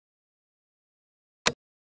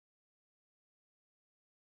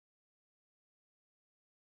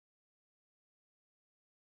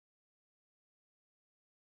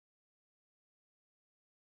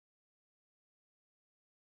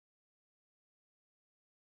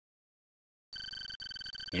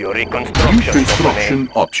Yuri New construction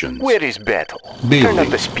options. Where is battle? Building. Turn up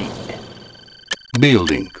the speed.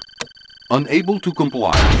 Building. Unable to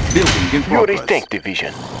comply. Building in Yuri progress. tank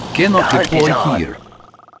division. Cannot The hunt deploy is on. here.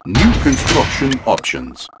 New construction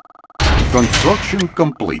options. Construction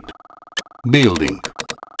complete. Building.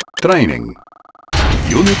 Training.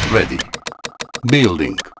 Unit ready.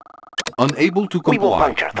 Building. Unable to We will comply.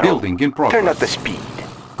 puncture through. Building in Turn up progress. the speed.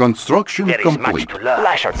 Construction There is complete. much to learn.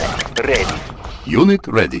 Lasher tank ready. Unit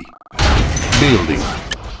ready. Building.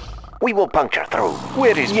 We will puncture through.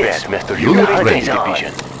 Where is Yes, battle? Master. Unit Yuri ready. tank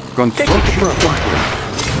division. Construction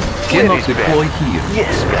complete. Cannot is deploy battle? here.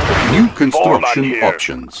 Yes, battle. New construction here.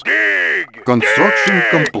 options. Construction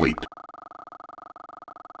complete.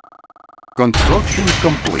 Construction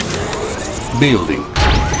complete. Building.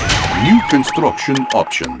 New construction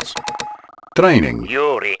options. Training.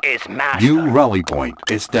 Yuri is master. New rally point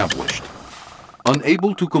established.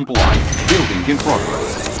 Unable to comply. Building in progress.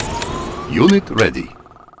 Unit ready.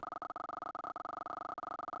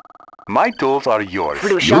 My tools are yours.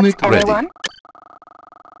 Blue Unit shots, ready. everyone?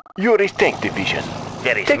 Yuri's tank division.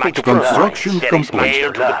 There is Take much it to construction There is complete.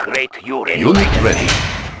 much to the great Yuri. Unit ready.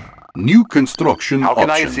 New construction How can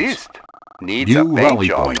options. I assist? Needs a New paint rally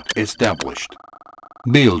job. point established.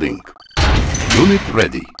 Building. Unit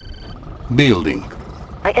ready. Building.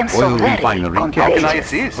 I am so Oil ready refinery on How can I pages.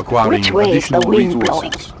 assist? Acquiring Which way is the additional wind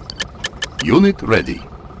resources. Unit ready.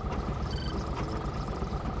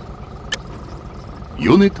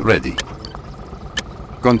 Unit ready.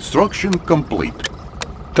 Construction complete.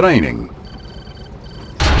 Training.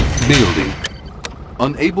 Building.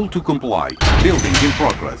 Unable to comply. Building in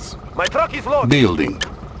progress. My truck is loaded. Building.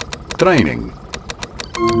 Training.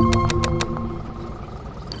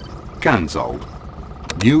 Cancelled.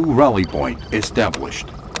 New rally point established.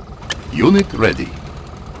 Unit ready.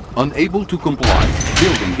 Unable to comply.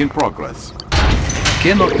 Building in progress.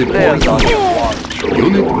 Cannot deploy here.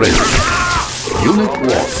 Unit ready. Unit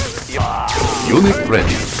lost. Unit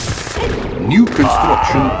ready. New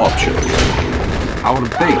construction options. Our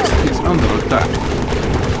base is under attack.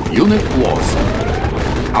 Unit lost.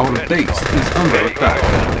 Our base is under attack.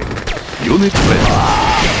 Unit ready.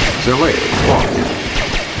 Delay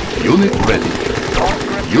lost. Unit ready.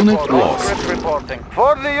 Unit lost. Reporting.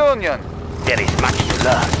 For the Union. There is much to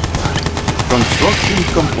learn. Construction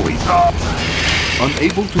complete.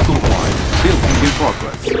 Unable to comply. Building in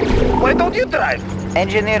progress. Why don't you drive?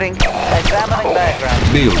 Engineering. Examining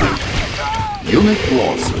background. Building. Unit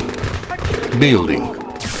lost. Building.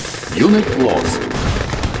 Unit lost.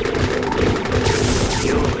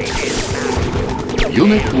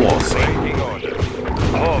 Unit lost.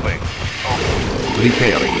 Moving.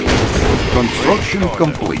 Repairing. Construction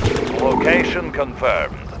complete. Location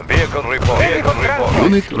confirmed. Vehicle report.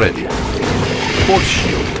 Unit ready. Force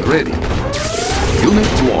shield ready.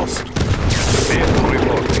 Unit lost. Vehicle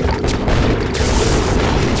reporting.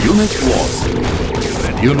 Unit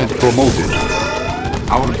lost. Unit promoted.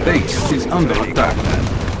 Our base is under attack.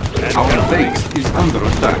 Our base is under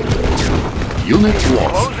attack. Unit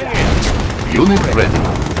lost. Unit ready.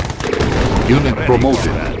 Unit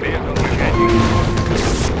promoted.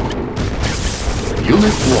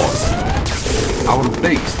 Unit lost. Our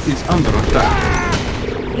base is under attack.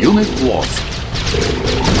 Unit lost.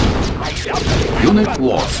 Unit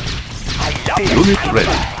lost. Unit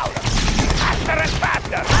ready.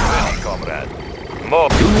 Comrade.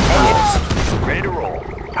 Move. Unit lost. Ready to roll.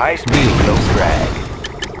 High speed, Building. low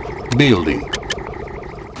drag. Building.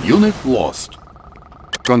 Unit lost.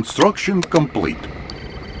 Construction complete.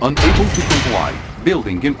 Unable to comply.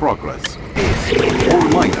 Building in progress. Ore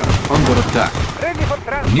miner under attack. Ready for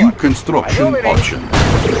transport. New construction option.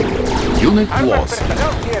 Unit lost.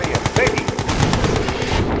 Ready.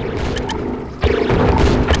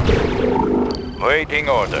 Waiting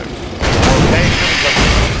order.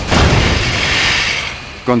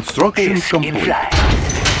 Construction This in complete. flight.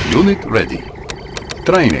 Unit ready.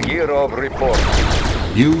 Training. Gear of report.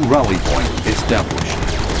 New rally point established.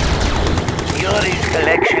 Yuri's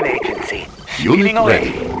collection agency. Unit Spinning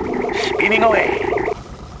away. ready. Spinning away.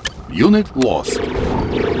 Unit lost.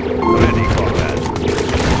 Ready, comrade.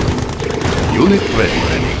 Unit ready.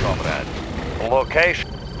 Ready, comrade. Location.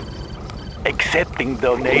 Accepting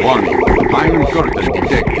donation. Warning. Iron curtain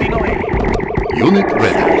detected. Spinning away. Unit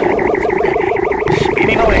ready.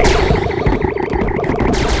 Spinning away.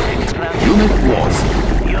 Unit lost.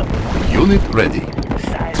 Unit ready.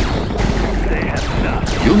 They have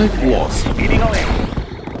enough. Unit lost. Spinning away.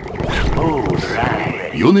 Smooth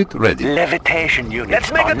ride. Unit ready. Levitation unit.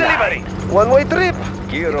 Let's make a delivery. One-way trip.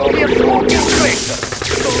 Gear over.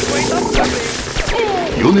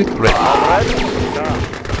 Unit ready. Comrade.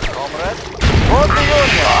 Comrade. For the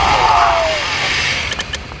Union.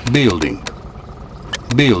 Building.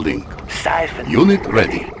 Building. Siphon. Unit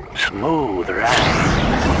ready. Smooth ride.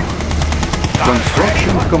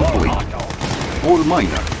 Construction complete. All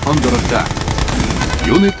miner under attack.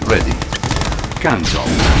 Unit ready. Cancel.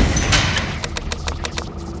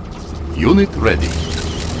 Unit ready.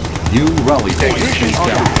 New rally point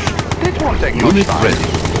established. Unit ready.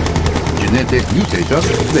 Genetic mutator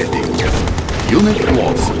ready. Unit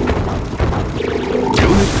lost.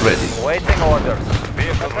 Unit ready. Waiting orders.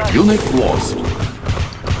 Unit lost.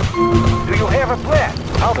 Do you have a plan?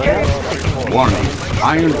 I'll get it. Warning.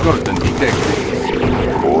 Iron curtain detected.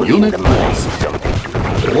 Unit lost.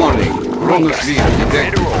 Warning. Chronosphere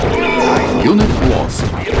detected. Unit lost.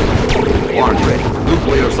 Warning.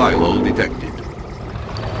 Nuclear silo detected.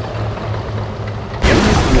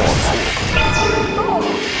 Unit lost.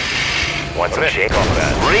 What's ready,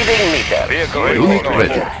 comrade? Reading meter. Unit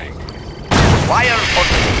ready. Fire for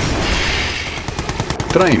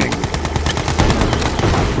Training.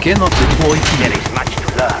 Cannot deploy There here. is much to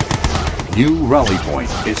learn. New rally point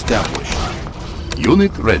established.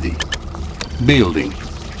 Unit ready. Building.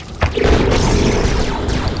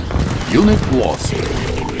 Unit lost.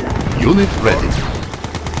 Unit ready.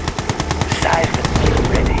 Siphon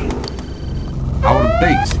ready. Our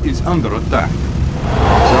base is under attack.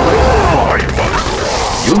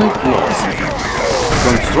 Unit lost.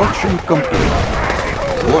 Construction complete.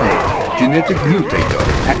 Warning. Genetic mutator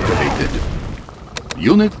activated.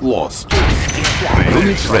 Unit lost.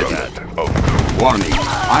 Unit ready. Warning.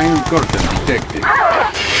 Iron curtain detected.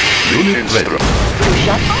 Unit ready.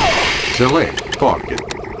 Select target.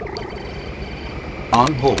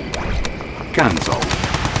 On hold. Cancel.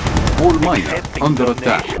 All miner under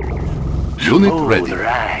attack. Unit ready.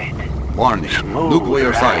 Ride. Warning.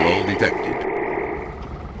 Nuclear silo detected.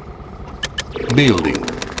 Building.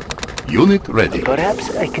 Unit ready.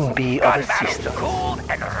 Perhaps I can be of assistance. Cool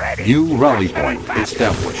and ready. New rally point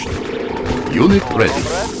established. Unit ready.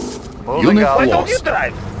 Unit Why don't you lost.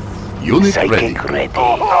 drive? Unit ready. Psychic ready.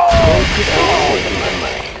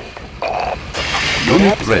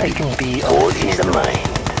 Unit Perhaps I ready. can be of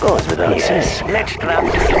assistance. Goes without saying. Let's grab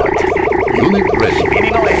the sword. Unit ready.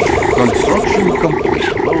 Spinning away. Construction complete.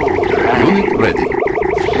 Unit ready.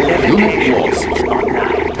 Unit lost.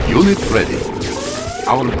 Unit ready.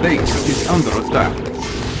 Our base is under attack.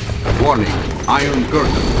 Warning. Iron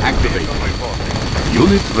curtain activated.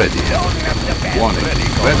 Unit ready. Warning.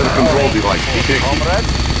 Weather control device detected.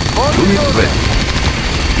 Unit ready.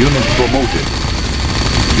 Unit promoted.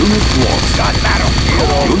 Unit lost.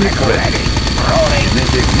 Unit ready.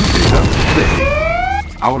 Genetic mutator ready.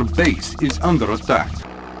 Our base is under attack.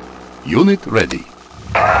 Unit ready.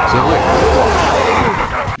 Select.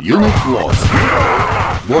 Unit lost.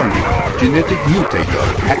 Warning. Genetic mutator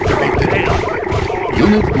activated.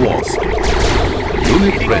 Unit lost.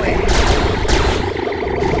 Unit ready.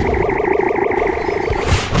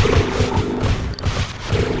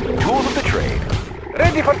 Tools of the trade.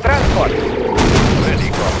 Ready for transport. Ready,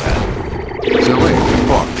 comrade. Select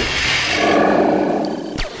target.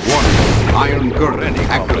 Warning. Iron curtain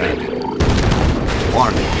activated.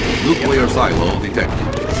 Warning. Nuclear silo detected.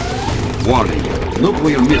 Warning.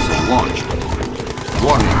 Nuclear missile launched.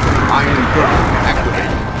 Warning. Iron curtain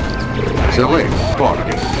activated. Select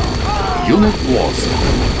target. Unit lost.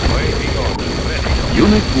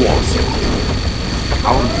 Unit lost.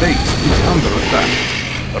 Our base is under attack.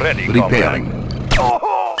 Ready, Repairing.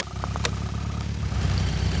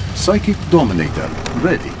 Psychic Dominator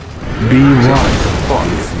ready. Be one.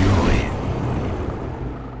 Target.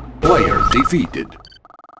 Player defeated.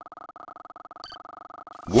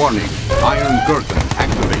 Warning. Iron curtain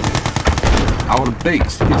activated. Our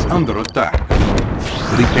base is under attack.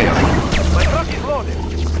 Repairing. My truck is loaded.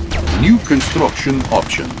 New construction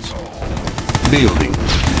options. Building.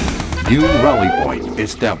 New rally point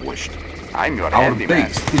established. I'm your Our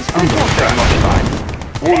base is under attack.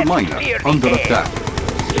 All miner under attack.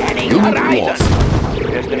 Unit lost.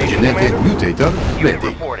 Genetic mutator ready.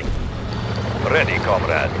 Reporting. Ready,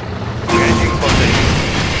 comrade. Changing position.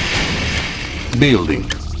 Building.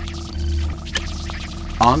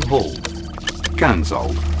 On hold.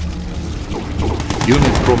 Cancelled.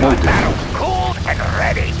 Unit promoted. Cool and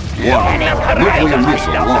ready. Warning. Nuclear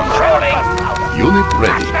missile launched. Unit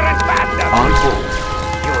ready. On hold.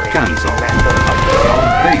 Cancelled. Our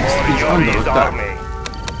base is under attack.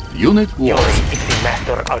 Unit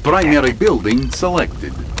lost. Primary building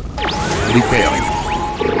selected. Repairing.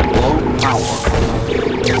 Low power.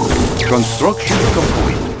 Construction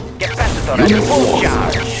complete. Get back to the Unit full lost.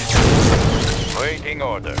 charge. Waiting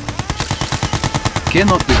order.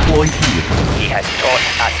 Cannot deploy here. He has taught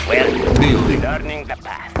us well. Building. Learning the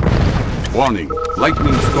path. Warning.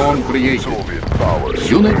 Lightning storm created. Soviet powers.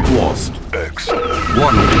 Unit lost. Excellent.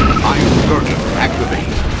 Warning. Iron curtain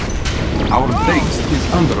activated. Our base is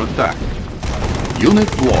under attack. Unit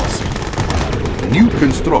lost. New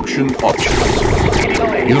construction options.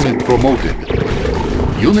 Unit promoted.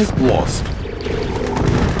 Unit lost.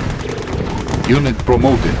 Unit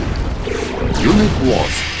promoted. Unit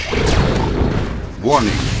lost.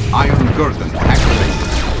 Warning. Iron curtain activated.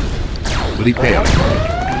 Repair.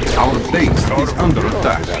 Our base is under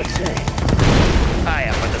attack. I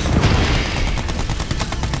am understood.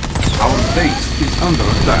 Our base is under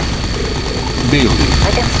attack. Building.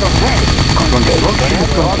 I am so ready. Construction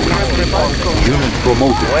complete. Unit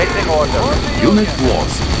promoted. Waiting order. Unit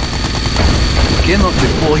lost. Cannot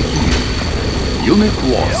deploy here. Unit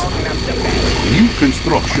lost. New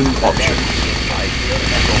construction options.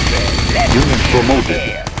 Unit promoted.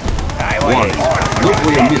 Warning.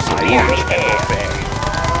 Nuclear missile launched.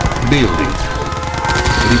 Building.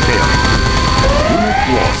 Repairing. Unit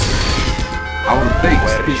lost. Our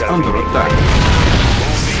base is under attack.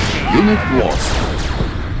 Unit lost.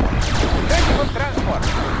 Ready for transport.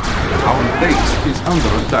 Our base is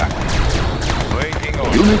under attack. Waiting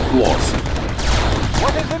order. Unit lost.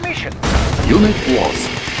 What is the mission? Unit lost.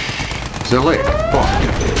 Select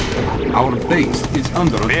target. Our base is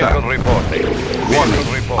under attack. Vehicle reporting. Warning.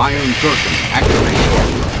 Vehicle reporting. Iron curtain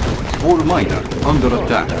activated. Ore miner under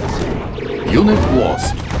attack. Unit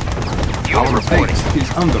lost. Our base is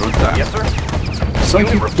under attack. Yes, sir.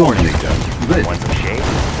 Psychic Dominator ready. Want some shade?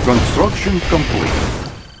 Construction complete.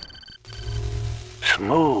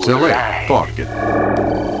 Smooth Select ride.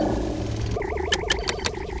 target.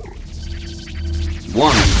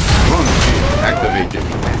 Warning. Run shield activated.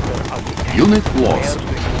 Unit lost.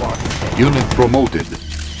 Unit promoted.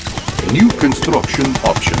 New construction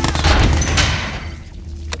options.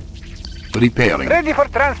 Repairing. Ready for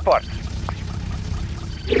transport.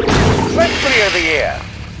 Let's clear the air.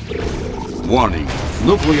 Warning.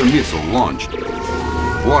 Nuclear missile launched.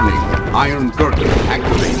 Warning. Iron curtain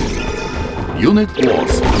activated. Unit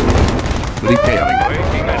lost. Repairing.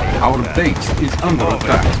 Waiting order. Our base is under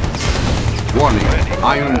attack. Warning.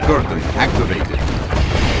 Iron curtain activated.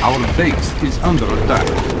 Our base is under attack.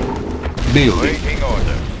 Building. Waiting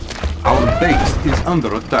order. Our base is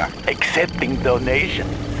under attack. Accepting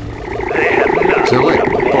donations. Select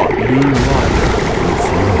target.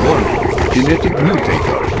 Warning. Genetic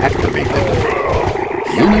mutator activated.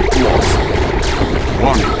 Unit lost.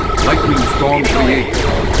 Warning. Lightning storm created.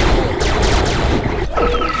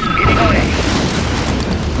 Getting away.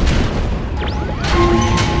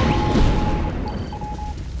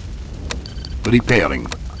 Repairing.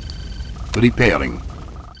 Repairing.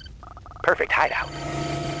 Perfect hideout.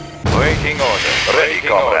 Waiting order. Ready,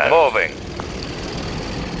 comrade. Moving.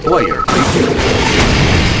 Player taken.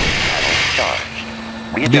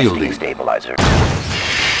 Charged. Readjusting Building. stabilizer.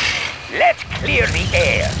 Let's clear the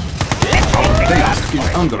air. Let's take the Base guns is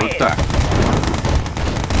for a under spin. attack.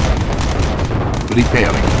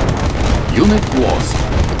 Repairing. Unit lost.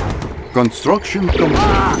 Construction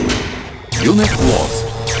complete. Unit lost.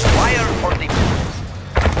 Fire for the...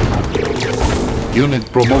 Unit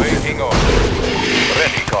promoted. Waiting order.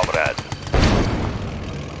 Ready, comrade.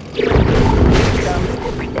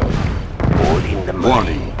 All in the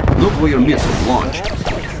Warning. Nuclear missile launched.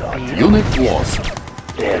 Unit lost.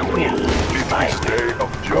 There will be fire. Day of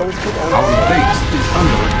judgment. Our base is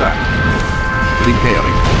under attack.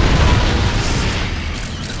 Repairing.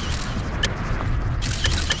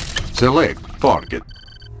 Select target.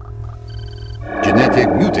 Genetic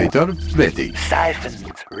mutator ready. Siphons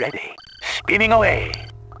ready. Spinning away.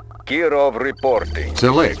 Kirov reporting.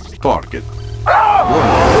 Select target.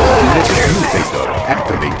 Warning. Genetic mutator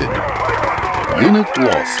activated. Unit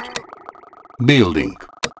lost. Building.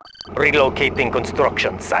 Relocating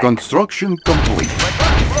construction site. Construction complete.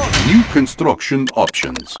 New construction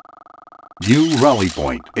options. New rally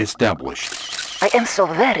point established. I am so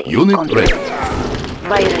very Unit ready.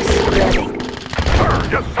 Virus spreading.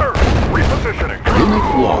 Yes, sir. Repositioning. Unit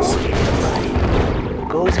lost.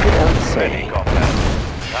 Goes without Ready, saying. comrade.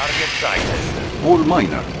 Target sighted. Ore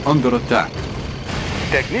miner under attack.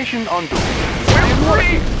 Technician on duty. We're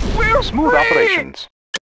free. We're smooth operations.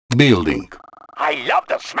 Building. I love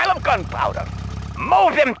the smell of gunpowder. Mow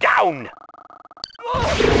them down.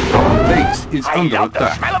 Our base is I under love the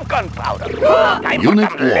attack. smell of gunpowder. Time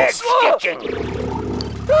Unit for some leg lost. stitching.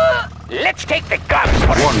 Let's take the guns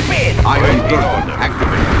for a Warning. spin. Iron Waiting curtain order.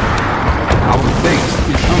 activated. Our base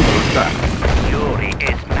is under attack. Yuri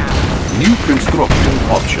is now. New construction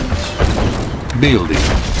options. Building.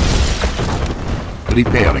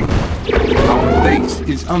 Repairing. Our base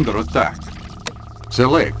is under attack.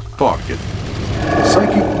 Select target.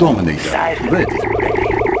 Psychic Dominator. Ready.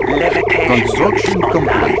 Construction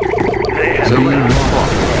complete. Select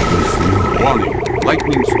target. Warning.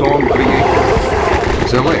 Lightning storm created.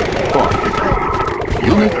 Select target.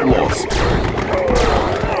 Unit lost.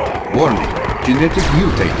 Warning. Genetic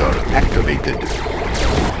mutator activated.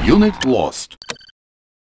 Unit lost.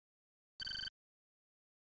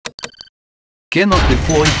 Cannot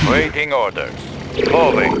deploy here. Waiting orders.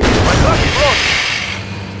 Moving. My truck is loaded.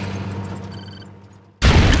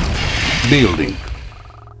 Building.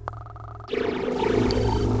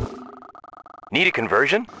 Need a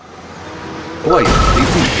conversion? Player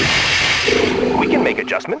defeated. We can make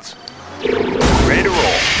adjustments. Ready to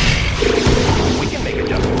roll. We can make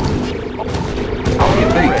adjustments. Our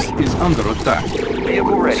base is under attack.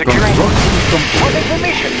 Vehicle ready. Construction What complete. is the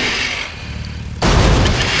mission?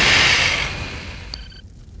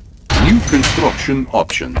 New construction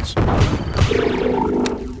options.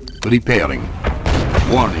 Repairing.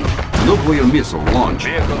 Warning. Nuclear missile launch.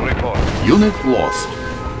 Vehicle report. Unit lost.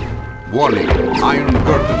 Warning. Iron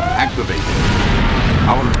curtain activated.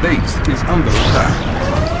 Our base is under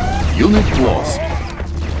attack. Unit lost.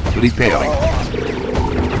 Repairing.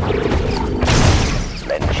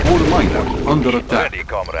 Ore miner under attack. Ready,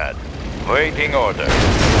 comrade. Waiting order.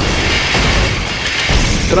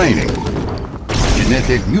 Training.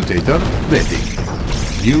 Genetic mutator ready.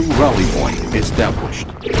 New rally point established.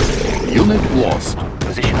 Unit lost.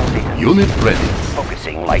 Positional data. Unit ready.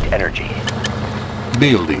 Focusing light energy.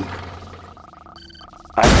 Building.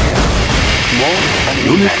 I'm here. Small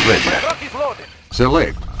Unit ready. Truck is loaded.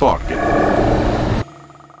 Select target.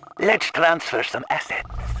 Let's transfer some assets.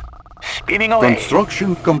 Spinning away.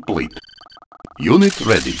 Construction complete. Unit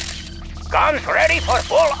ready. Guns ready for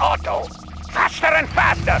full auto. Faster and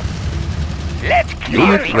faster. Let's clear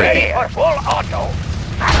Unit the ready. air for full auto.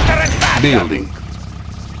 Faster and faster. Building.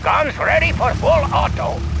 Guns ready for full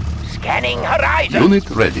auto. Scanning horizon. Unit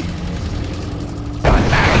ready. Gun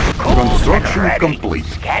barrels cooled and Construction ready. complete.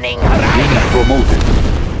 Scanning Unit horizon. promoted.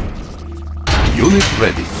 Unit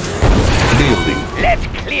ready. Building. Let's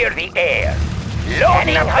clear the air.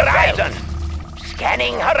 Scanning horizon.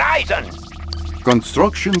 Scanning horizon.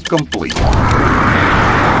 Construction complete.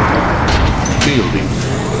 Building.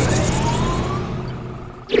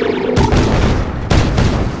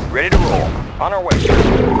 Ready to roll. On our way.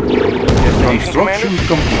 Construction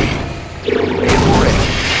complete. Vehicle ready.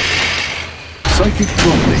 Psychic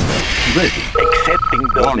Dominator ready. Accepting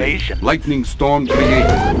Warning. donation. Lightning storm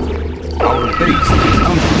created. Our base is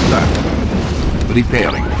under attack.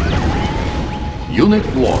 Repairing. Unit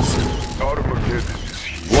lost.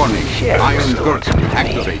 Warning. Iron curtain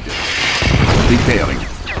activated. Repairing.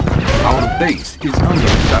 Our base is under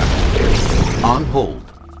attack. On hold.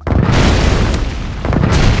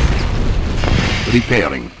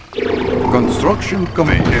 Repairing. Construction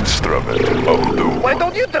complete. Instrument of doom. Why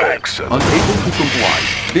don't you drive? Unable to comply.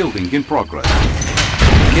 Building in progress.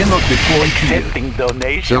 Cannot deploy here. Accepting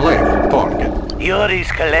donation. Select target.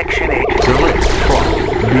 Yuri's collection agent. Select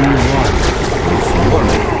target.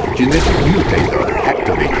 Warning. Genetic mutator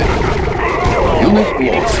activated. Unit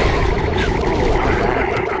lost.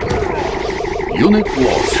 Unit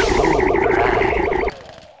lost.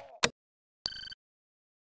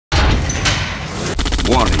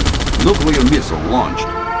 Warning. Nuclear missile launched.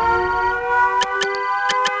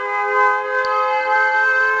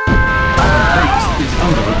 Base is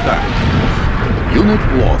under attack. Unit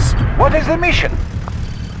lost. What is the mission?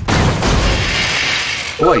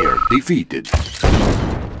 Player defeated.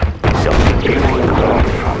 Something you learn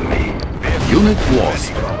from me. Unit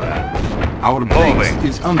lost. Our base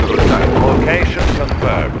is under attack. Location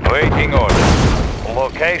confirmed. Waiting order.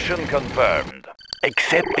 Location confirmed.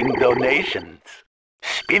 Accepting donations.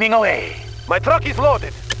 Spinning away. My truck is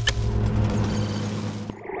loaded.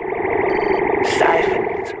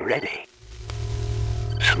 Siphons ready.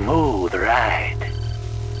 Smooth ride.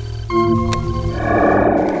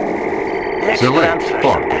 Let's Select transfer some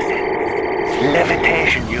target. assets.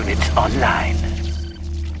 Levitation units online.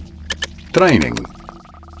 Training.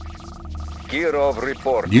 Gear of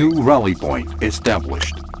report. New rally point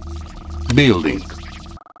established. Building.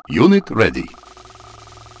 Unit ready.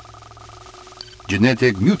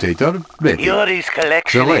 Genetic mutator ready. Yuri's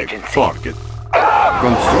collection Select agency. target.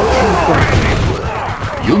 Construction complete.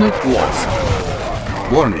 Unit lost.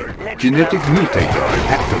 Warning. Genetic mutator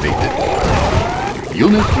activated.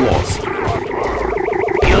 Unit lost.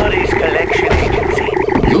 Yuri's collection agency.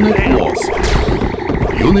 Unit lost.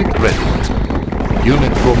 Unit ready.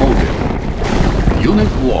 Unit promoted.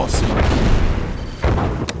 Unit lost.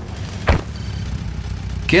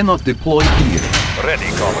 Cannot deploy here. Ready,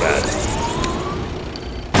 comrade.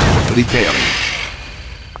 Repairing.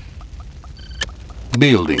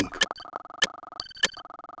 Building.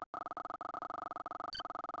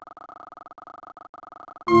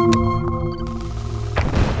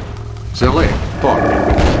 Select target.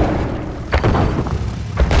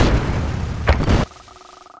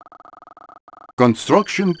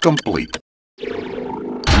 Construction complete.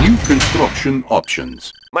 New construction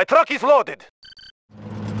options. My truck is loaded.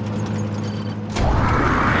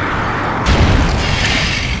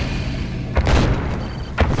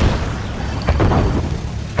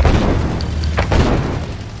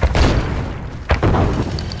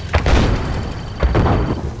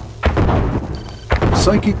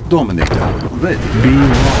 Psychic Dominator ready.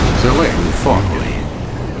 Select target.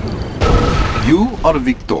 You are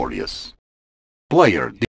victorious.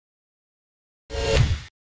 Player